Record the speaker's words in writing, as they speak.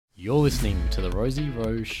You're listening to The Rosie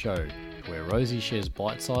Rose Show, where Rosie shares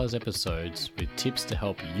bite-sized episodes with tips to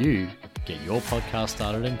help you get your podcast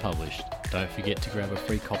started and published. Don't forget to grab a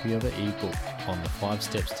free copy of her ebook on the 5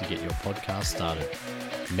 steps to get your podcast started.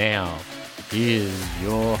 Now, here's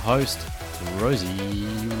your host, Rosie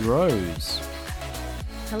Rose.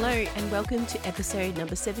 Hello and welcome to episode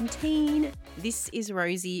number 17. This is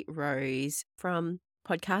Rosie Rose from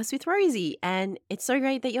Podcast with Rosie, and it's so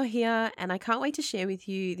great that you're here, and I can't wait to share with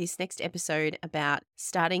you this next episode about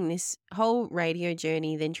starting this whole radio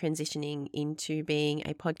journey, then transitioning into being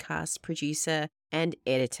a podcast producer and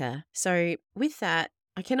editor. So with that,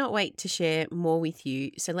 I cannot wait to share more with you.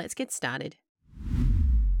 So let's get started.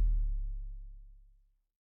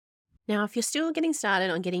 Now, if you're still getting started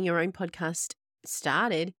on getting your own podcast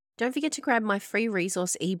started, don't forget to grab my free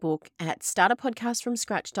resource ebook at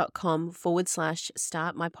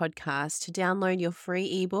startaPodcastFromScratch.com/start my podcast to download your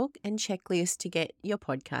free ebook and checklist to get your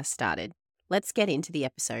podcast started. Let's get into the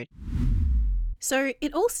episode. So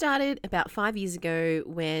it all started about 5 years ago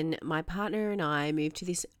when my partner and I moved to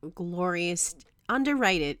this glorious,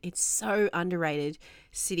 it's so underrated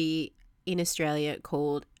city in Australia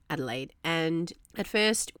called Adelaide. And at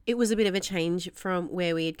first it was a bit of a change from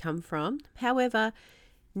where we had come from. However,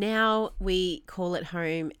 now we call it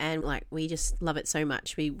home and we just love it so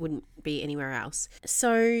much we wouldn't be anywhere else.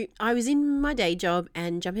 So I was in my day job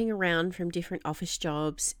and jumping around from different office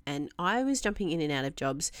jobs, and I was jumping in and out of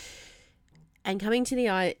jobs and coming to the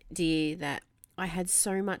idea that I had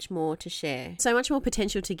so much more to share, so much more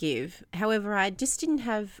potential to give. However, I didn't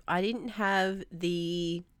have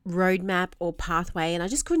the roadmap or pathway, and I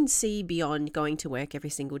just couldn't see beyond going to work every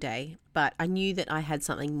single day, but I knew that I had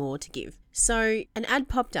something more to give. So an ad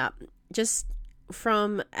popped up just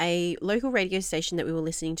from a local radio station that we were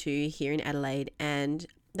listening to here in Adelaide, and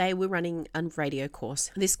they were running a radio course.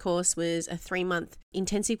 This course was a 3-month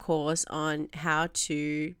intensive course on how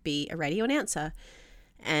to be a radio announcer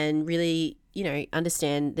and really,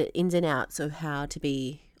 understand the ins and outs of how to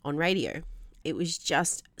be on radio. It was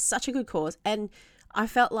just such a good course, and I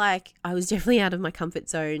felt like I was definitely out of my comfort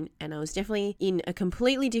zone, and I was definitely in a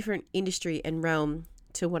completely different industry and realm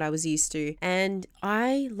to what I was used to. And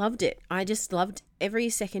I loved it. I just loved every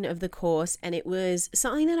second of the course, and it was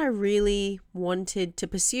something that I really wanted to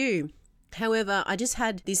pursue. However, I just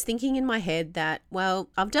had this thinking in my head that, well,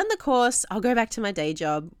 I've done the course, I'll go back to my day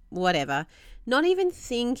job, whatever. Not even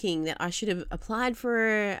thinking that I should have applied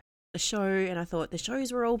for a show, and I thought the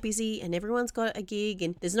shows were all busy and everyone's got a gig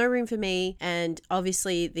and there's no room for me, and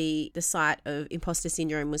obviously the sight of imposter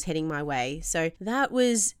syndrome was heading my way. So that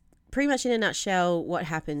was pretty much in a nutshell what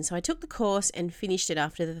happened. So I took the course and finished it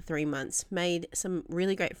after the 3 months, made some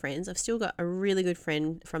really great friends. I've still got a really good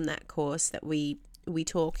friend from that course that we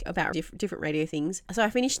talk about different radio things. So I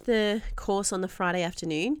finished the course on the Friday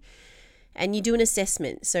afternoon, and you do an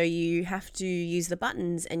assessment. So you have to use the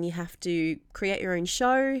buttons and you have to create your own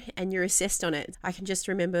show, and you're assessed on it. I can just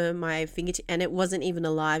remember my fingertip, and it wasn't even a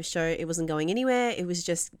live show. It wasn't going anywhere. It was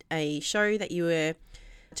just a show that you were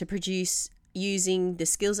to produce using the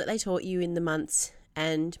skills that they taught you in the months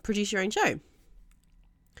and produce your own show.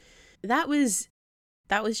 That was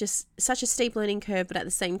just such a steep learning curve, but at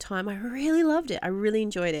the same time, I really loved it. I really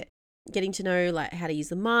enjoyed it. Getting to know how to use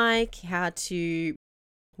the mic, how to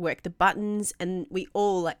work the buttons, and we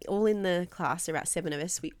all in the class, about 7 of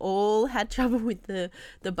us, we all had trouble with the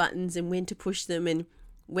buttons and when to push them and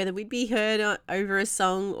whether we'd be heard over a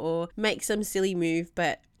song or make some silly move.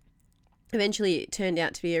 But eventually it turned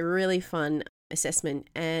out to be a really fun assessment.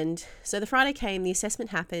 And so the Friday came, the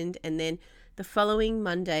assessment happened, and then the following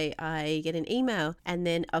Monday I get an email and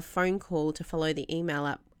then a phone call to follow the email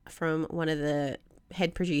up from one of the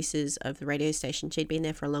head producers of the radio station. She'd been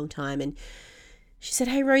there for a long time, and she said,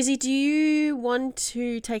 "Hey, Rosie, do you want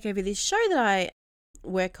to take over this show that I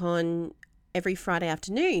work on every Friday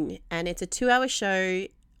afternoon? And it's a 2-hour show.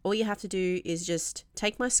 All you have to do is just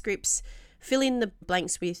take my scripts, fill in the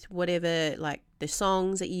blanks with whatever, the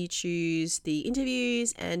songs that you choose, the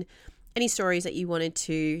interviews, and any stories that you wanted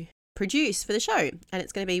to produce for the show. And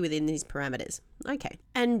it's going to be within these parameters." Okay.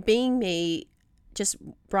 And being me, just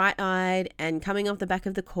bright-eyed and coming off the back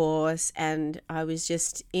of the course, and I was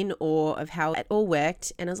just in awe of how it all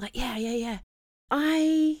worked, and I was like, yeah.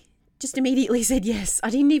 I just immediately said yes. I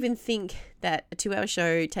didn't even think that a 2-hour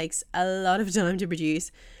show takes a lot of time to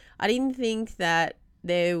produce. I didn't think that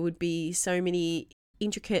there would be so many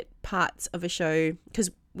intricate parts of a show,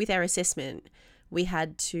 because with our assessment, we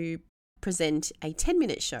had to present a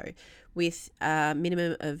 10-minute show with a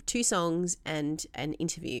minimum of 2 songs and an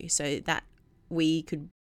interview, so that we could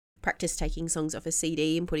practice taking songs off a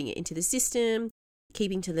CD and putting it into the system,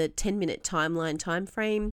 keeping to the 10-minute timeline time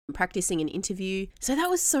frame, practicing an interview. So that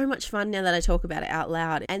was so much fun now that I talk about it out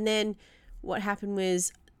loud. And then what happened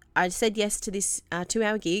was I said yes to this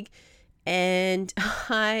 2-hour gig, and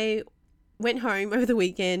I went home over the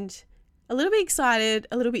weekend a little bit excited,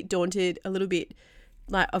 a little bit daunted, a little bit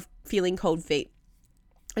like of feeling cold feet.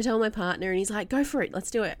 I told my partner and he's like, go for it, let's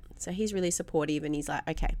do it. So he's really supportive and he's like,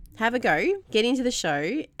 okay, have a go, get into the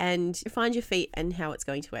show and find your feet and how it's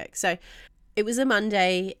going to work. So it was a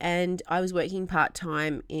Monday and I was working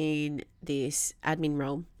part-time in this admin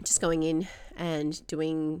role, just going in and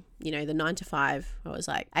doing, the 9 to 5. I was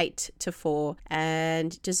like 8 to 4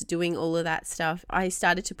 and just doing all of that stuff. I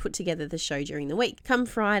started to put together the show during the week. Come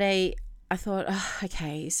Friday, I thought,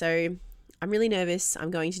 okay, so I'm really nervous.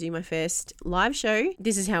 I'm going to do my first live show.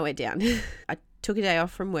 This is how it went down. I took a day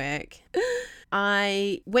off from work.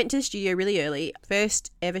 I went to the studio really early.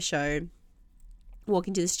 First ever show. Walk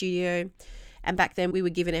into the studio. And back then we were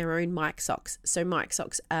given our own mic socks. So mic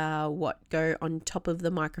socks are what go on top of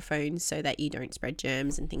the microphone so that you don't spread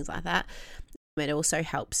germs and things like that. It also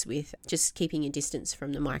helps with just keeping your distance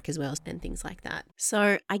from the mic as well and things like that.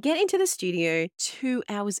 So I get into the studio 2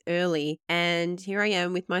 hours early and here I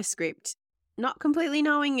am with my script, not completely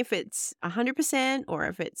knowing if it's 100% or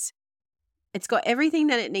if it's got everything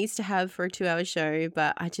that it needs to have for a 2-hour show.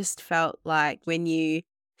 But I just felt like when you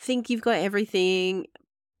think you've got everything,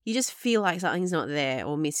 you just feel like something's not there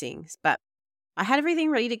or missing. But I had everything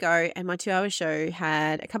ready to go and my 2-hour show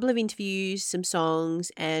had a couple of interviews, some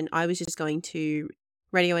songs, and I was just going to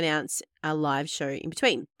radio announce a live show in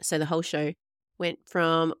between. So the whole show went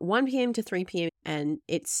from 1 p.m. to 3 p.m. and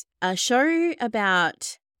it's a show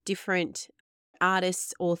about different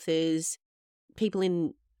artists, authors, people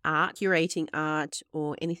in art, curating art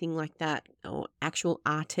or anything like that, or actual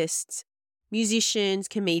artists, musicians,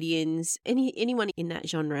 comedians, anyone in that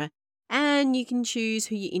genre. And you can choose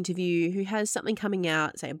who you interview, who has something coming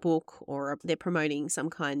out, say a book, or they're promoting some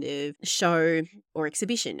kind of show or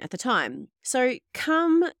exhibition at the time. So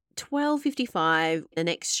come 12:55, the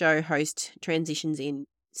next show host transitions in.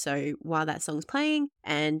 So while that song's playing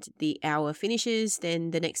and the hour finishes,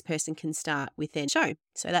 then the next person can start with their show.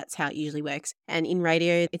 So that's how it usually works. And in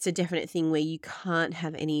radio, it's a definite thing where you can't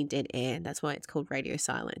have any dead air. That's why it's called radio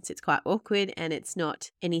silence. It's quite awkward and it's not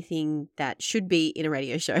anything that should be in a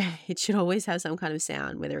radio show. It should always have some kind of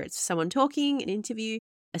sound, whether it's someone talking, an interview,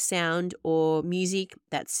 a sound, or music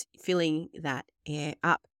that's filling that air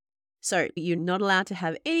up. So you're not allowed to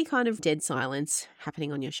have any kind of dead silence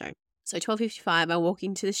happening on your show. So 12:55, I walk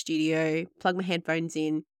into the studio, plug my headphones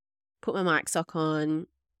in, put my mic sock on,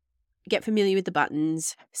 get familiar with the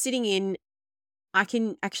buttons. Sitting in, I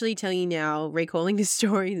can actually tell you now, recalling the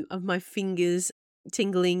story of my fingers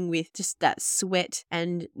tingling with just that sweat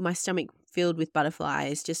and my stomach filled with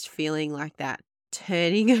butterflies, just feeling like that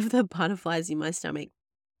turning of the butterflies in my stomach.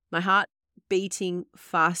 My heart beating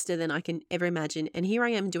faster than I can ever imagine. And here I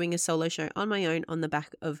am doing a solo show on my own on the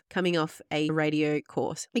back of coming off a radio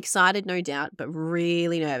course. Excited, no doubt, but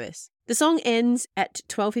really nervous. The song ends at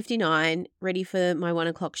 12:59, ready for my 1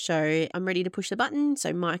 o'clock show. I'm ready to push the button.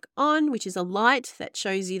 So mic on, which is a light that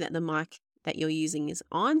shows you that the mic that you're using is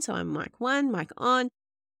on. So I'm mic 1, mic on.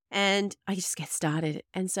 And I just get started.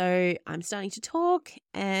 And so I'm starting to talk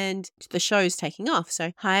and the show's taking off.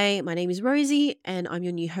 So, hi, my name is Rosie and I'm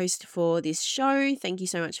your new host for this show. Thank you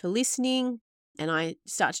so much for listening. And I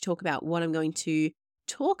start to talk about what I'm going to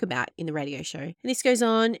talk about in the radio show. And this goes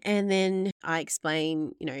on and then I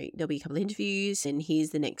explain, there'll be a couple of interviews and here's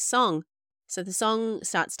the next song. So the song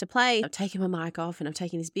starts to play. I've taken my mic off and I've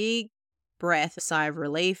taken this big breath, a sigh of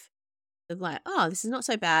relief of like, oh, this is not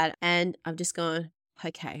so bad. And I've just gone,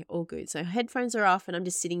 okay, all good. So headphones are off and I'm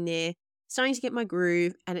just sitting there starting to get my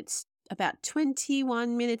groove. And it's about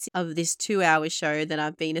 21 minutes of this 2-hour show that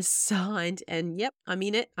I've been assigned. And yep, I'm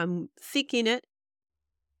in it. I'm thick in it.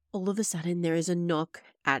 All of a sudden there is a knock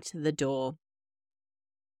at the door.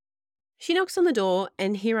 She knocks on the door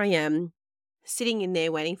and here I am sitting in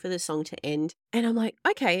there waiting for the song to end. And I'm like,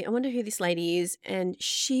 okay, I wonder who this lady is. And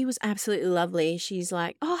she was absolutely lovely. She's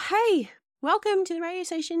like, oh, hey, welcome to the radio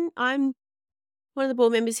station. I'm one of the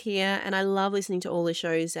board members here and I love listening to all the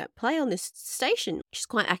shows that play on this station. She's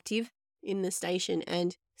quite active in the station.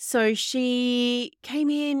 And so she came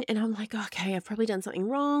in and I'm like, okay, I've probably done something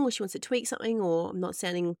wrong or she wants to tweak something or I'm not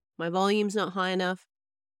sounding, my volume's not high enough.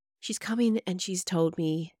 She's come in and she's told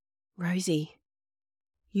me, Rosie,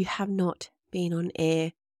 you have not been on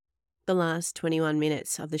air the last 21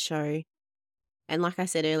 minutes of the show. And like I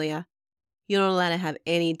said earlier, you're not allowed to have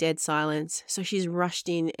any dead silence. So she's rushed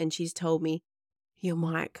in and she's told me, your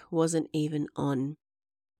mic wasn't even on.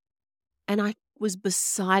 And I was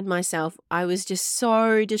beside myself. I was just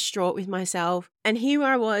so distraught with myself. And here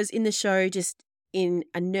I was in the show, just in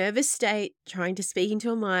a nervous state, trying to speak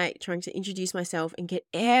into a mic, trying to introduce myself and get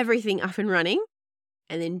everything up and running.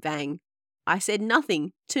 And then bang, I said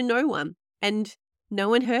nothing to no one. And no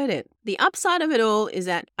one heard it. The upside of it all is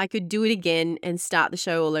that I could do it again and start the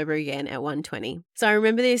show all over again at 1:20. So I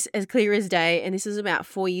remember this as clear as day, and this was about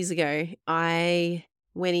 4 years ago. I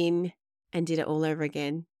went in and did it all over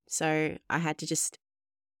again. So I had to just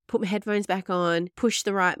put my headphones back on, push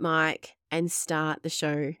the right mic, and start the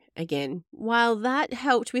show again. While that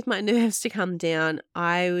helped with my nerves to come down,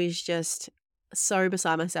 I was just so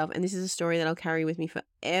beside myself. And this is a story that I'll carry with me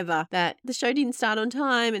forever, that the show didn't start on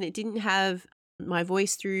time and it didn't have my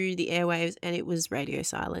voice through the airwaves, and it was radio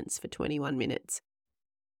silence for 21 minutes.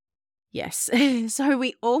 Yes. So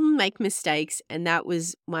we all make mistakes, and that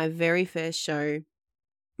was my very first show,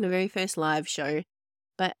 my very first live show.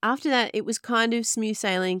 But after that, it was kind of smooth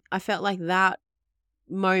sailing. I felt like that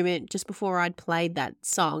moment just before I'd played that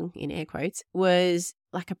song, in air quotes, was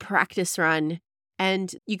like a practice run.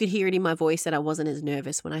 And you could hear it in my voice that I wasn't as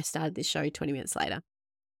nervous when I started this show 20 minutes later.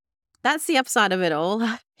 That's the upside of it all.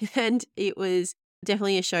 And it was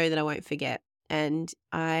definitely a show that I won't forget. And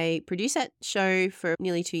I produced that show for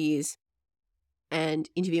nearly 2 years and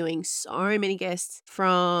interviewing so many guests,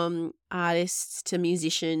 from artists to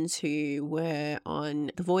musicians who were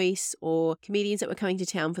on The Voice or comedians that were coming to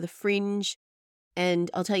town for the Fringe.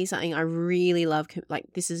 And I'll tell you something, I really love,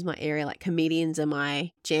 this is my area, like comedians are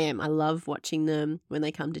my jam. I love watching them when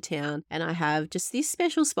they come to town. And I have just this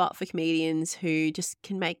special spot for comedians who just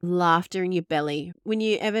can make laughter in your belly. When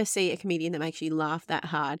you ever see a comedian that makes you laugh that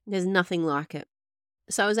hard, there's nothing like it.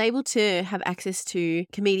 So I was able to have access to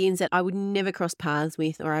comedians that I would never cross paths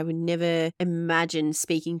with, or I would never imagine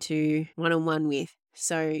speaking to one-on-one with.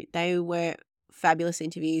 So they were fabulous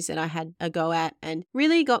interviews that I had a go at, and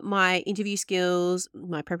really got my interview skills,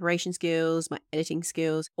 my preparation skills, my editing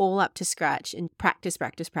skills all up to scratch, and practice.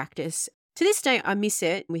 To this day, I miss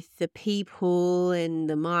it, with the people and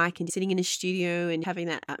the mic and sitting in a studio and having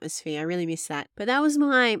that atmosphere. I really miss that. But that was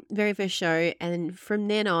my very first show. And from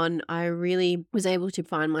then on, I really was able to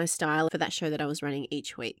find my style for that show that I was running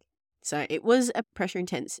each week. So it was a pressure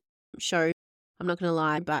intense show, I'm not going to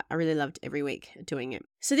lie, but I really loved every week doing it.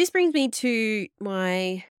 So this brings me to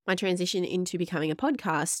my transition into becoming a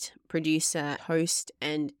podcast producer, host,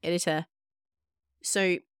 and editor.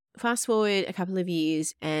 So fast forward a couple of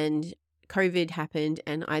years and COVID happened,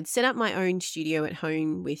 and I'd set up my own studio at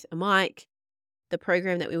home with a mic, the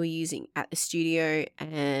program that we were using at the studio,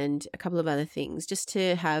 and a couple of other things, just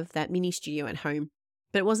to have that mini studio at home.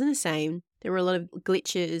 But it wasn't the same. There were a lot of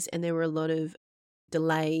glitches and there were a lot of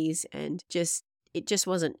delays, and it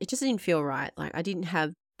just didn't feel right. Like I didn't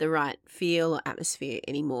have the right feel or atmosphere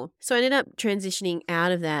anymore. So I ended up transitioning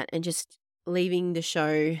out of that and just leaving the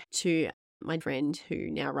show to my friend who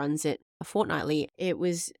now runs it fortnightly. It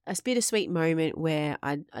was a bittersweet moment where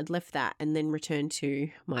I'd left that and then returned to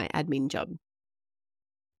my admin job.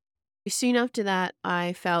 Soon after that,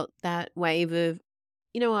 I felt that wave of,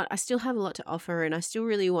 you know what, I still have a lot to offer and I still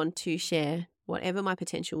really want to share whatever my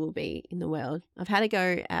potential will be in the world. I've had to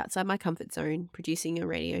go outside my comfort zone producing a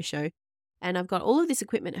radio show, and I've got all of this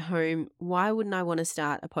equipment at home. Why wouldn't I want to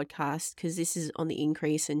start a podcast? Because this is on the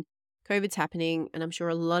increase and COVID's happening, and I'm sure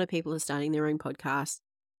a lot of people are starting their own podcasts.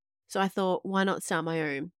 So I thought, why not start my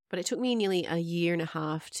own? But it took me nearly a year and a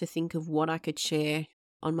half to think of what I could share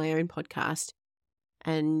on my own podcast.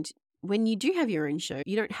 And when you do have your own show,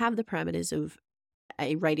 you don't have the parameters of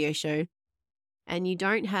a radio show, and you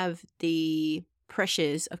don't have the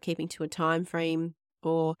pressures of keeping to a time frame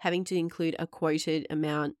or having to include a quoted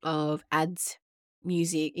amount of ads,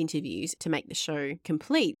 music, interviews to make the show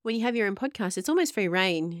complete. When you have your own podcast, it's almost free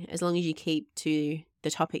reign as long as you keep to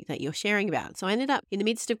the topic that you're sharing about. So I ended up in the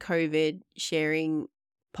midst of COVID sharing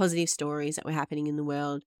positive stories that were happening in the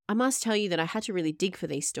world. I must tell you that I had to really dig for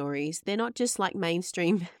these stories. They're not just like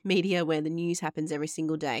mainstream media where the news happens every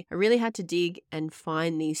single day. I really had to dig and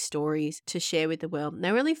find these stories to share with the world. And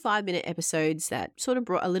they were only 5-minute episodes that sort of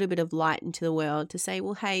brought a little bit of light into the world to say,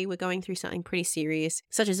 well, hey, we're going through something pretty serious,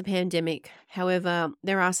 such as a pandemic. However,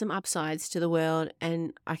 there are some upsides to the world,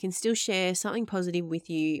 and I can still share something positive with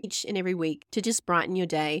you each and every week to just brighten your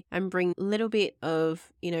day and bring a little bit of,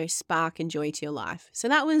 spark and joy to your life. So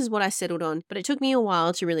that was what I settled on, but it took me a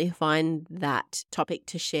while to really find that topic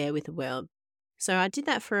to share with the world. So I did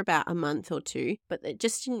that for about a month or two, but it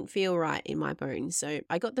just didn't feel right in my bones. So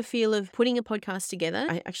I got the feel of putting a podcast together.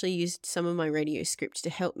 I actually used some of my radio scripts to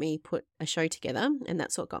help me put a show together, and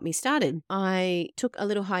that's what got me started. I took a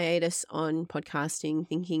little hiatus on podcasting,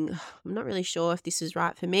 thinking, I'm not really sure if this is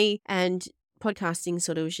right for me. And podcasting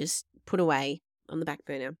sort of was just put away on the back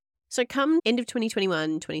burner. So come end of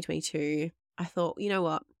 2021, 2022, I thought, you know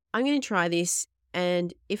what, I'm going to try this.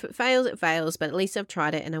 And if it fails, it fails, but at least I've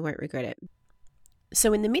tried it and I won't regret it.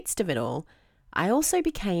 So in the midst of it all, I also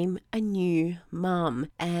became a new mum,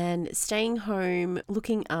 and staying home,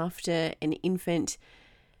 looking after an infant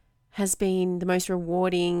has been the most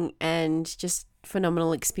rewarding and just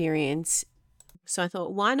phenomenal experience. So I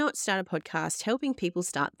thought, why not start a podcast helping people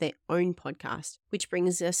start their own podcast, which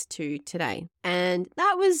brings us to today. And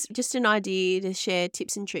that was just an idea to share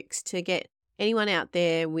tips and tricks to get anyone out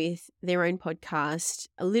there with their own podcast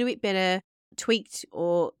a little bit better, tweaked,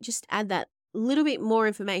 or just add that little bit more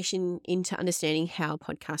information into understanding how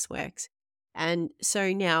podcast works. And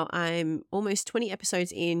so now I'm almost 20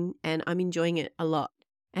 episodes in and I'm enjoying it a lot.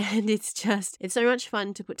 And it's so much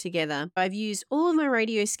fun to put together. I've used all of my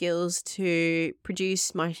radio skills to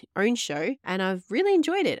produce my own show and I've really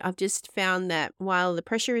enjoyed it. I've just found that while the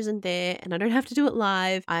pressure isn't there and I don't have to do it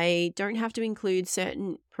live, I don't have to include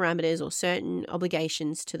certain parameters or certain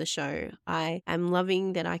obligations to the show. I am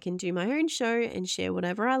loving that I can do my own show and share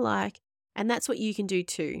whatever I like. And that's what you can do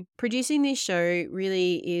too. Producing this show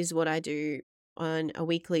really is what I do on a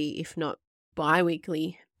weekly, if not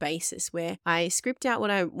bi-weekly basis, where I script out what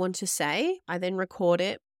I want to say. I then record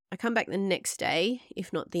it. I come back the next day,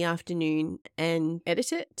 if not the afternoon, and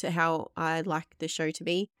edit it to how I'd like the show to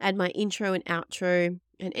be. Add my intro and outro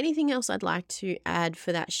and anything else I'd like to add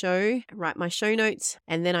for that show. Write my show notes,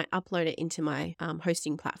 and then I upload it into my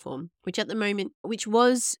hosting platform, which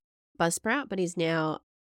was Buzzsprout, but is now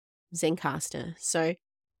Zencastr. So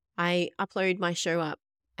I upload my show up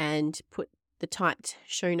and put the typed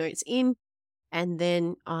show notes in, and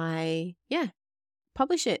then I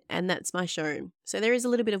publish it, and that's my show. So there is a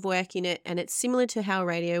little bit of work in it, and it's similar to how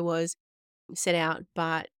radio was set out,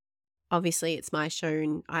 but obviously it's my show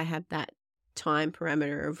and I have that time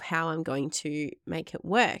parameter of how I'm going to make it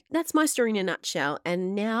work. That's my story in a nutshell.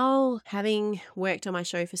 And now, having worked on my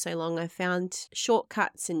show for so long, I've found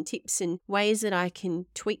shortcuts and tips and ways that I can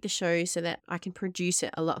tweak the show so that I can produce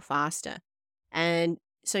it a lot faster. And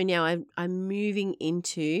so now I'm moving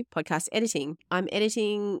into podcast editing. I'm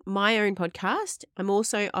editing my own podcast. I'm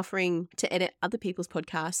also offering to edit other people's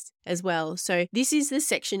podcasts as well. So this is the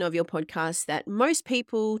section of your podcast that most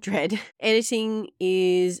people dread. Editing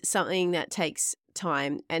is something that takes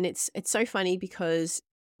time. And it's so funny because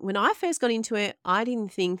when I first got into it, I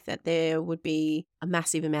didn't think that there would be a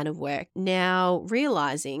massive amount of work. Now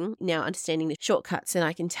understanding the shortcuts that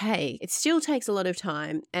I can take, it still takes a lot of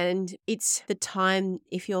time. And it's the time,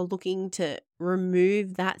 if you're looking to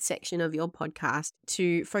remove that section of your podcast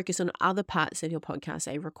to focus on other parts of your podcast,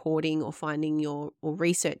 say recording or finding or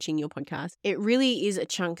researching your podcast, it really is a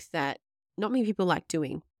chunk that not many people like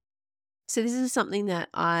doing. So this is something that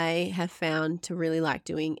I have found to really like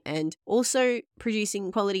doing, and also producing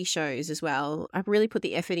quality shows as well. I've really put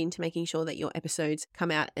the effort into making sure that your episodes come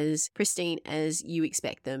out as pristine as you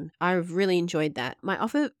expect them. I've really enjoyed that. My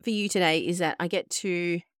offer for you today is that I get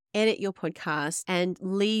to edit your podcast and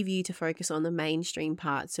leave you to focus on the mainstream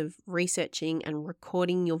parts of researching and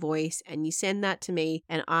recording your voice, and you send that to me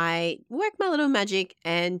and I work my little magic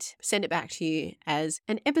and send it back to you as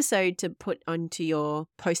an episode to put onto your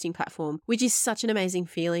posting platform, which is such an amazing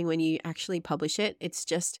feeling when you actually publish it. It's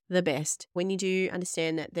just the best. When you do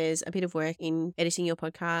understand that there's a bit of work in editing your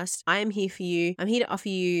podcast, I am here for you. I'm here to offer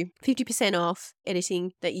you 50% off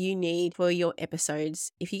editing that you need for your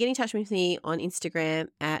episodes. If you get in touch with me on Instagram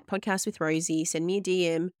at Podcast with Rosie, send me a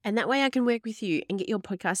DM, and that way I can work with you and get your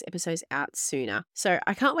podcast episodes out sooner. So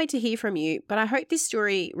I can't wait to hear from you, but I hope this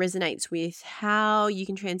story resonates with how you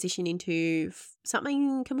can transition into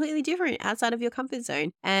something completely different outside of your comfort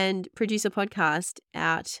zone and produce a podcast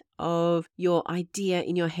out of your idea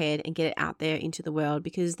in your head and get it out there into the world,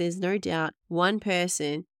 because there's no doubt one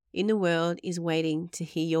person in the world is waiting to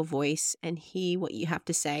hear your voice and hear what you have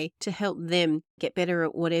to say to help them get better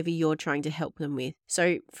at whatever you're trying to help them with.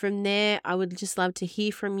 So from there, I would just love to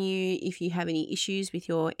hear from you if you have any issues with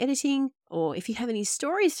your editing, or if you have any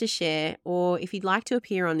stories to share, or if you'd like to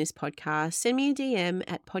appear on this podcast, send me a DM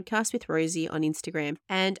at Podcast with Rosie on Instagram,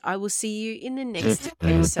 and I will see you in the next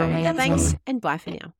episode. Thanks, and bye for now.